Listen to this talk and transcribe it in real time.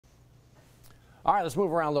All right, let's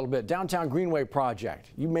move around a little bit. Downtown Greenway project.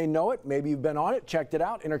 You may know it, maybe you've been on it, checked it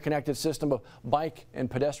out. Interconnected system of bike and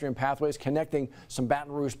pedestrian pathways connecting some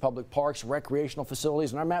Baton Rouge public parks, recreational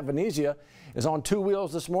facilities. And our Matt Venezia is on two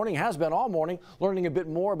wheels this morning, has been all morning, learning a bit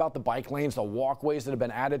more about the bike lanes, the walkways that have been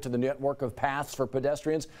added to the network of paths for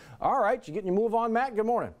pedestrians. All right, you getting your move on, Matt? Good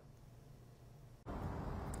morning.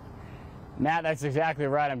 Matt, that's exactly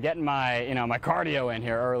right. I'm getting my, my cardio in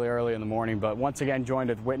here early in the morning, but once again joined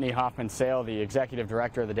with Whitney Hoffman-Sale, the executive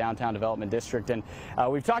director of the Downtown Development District, and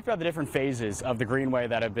we've talked about the different phases of the Greenway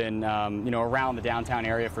that have been, around the downtown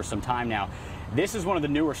area for some time now. This is one of the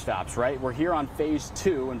newer stops, right? We're here on phase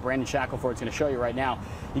 2, and Brandon Shackelford's going to show you right now.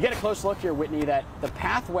 You get a close look here, Whitney, that the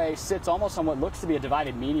pathway sits almost on what looks to be a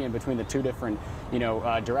divided median between the two different,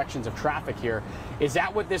 directions of traffic here. Is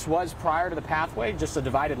that what this was prior to the pathway, just a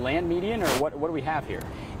divided land median, or what do we have here?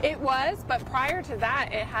 It was, but prior to that,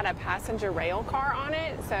 it had a passenger rail car on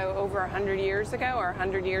it, so over 100 years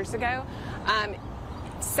ago.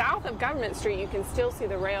 South of Government Street, you can still see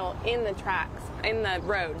the rail in the tracks, in the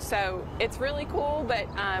road. So it's really cool,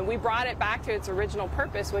 but we brought it back to its original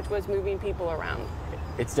purpose, which was moving people around.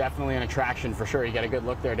 It's definitely an attraction for sure. You get a good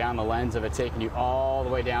look there down the lens of it taking you all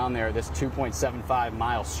the way down there, this 2.75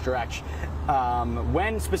 mile stretch.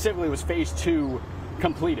 When specifically was phase 2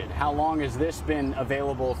 completed? How long has this been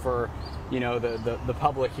available for, the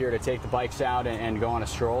public here to take the bikes out and go on a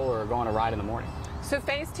stroll or go on a ride in the morning? So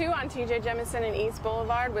phase 2 on TJ Jemison and East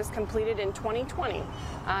Boulevard was completed in 2020.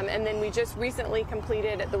 And then we just recently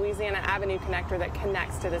completed the Louisiana Avenue connector that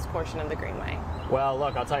connects to this portion of the Greenway. Well,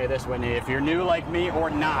 look, I'll tell you this, Whitney, if you're new like me or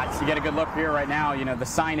not, you get a good look here right now, the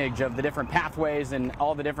signage of the different pathways and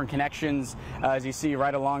all the different connections, as you see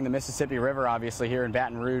right along the Mississippi River, obviously here in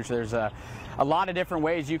Baton Rouge. There's a lot of different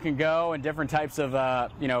ways you can go and different types of,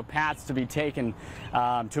 paths to be taken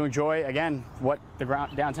to enjoy, again, what the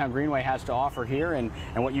Downtown Greenway has to offer here and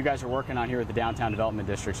what you guys are working on here at the Downtown Development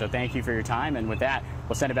District. So thank you for your time, and with that,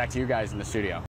 we'll send it back to you guys in the studio.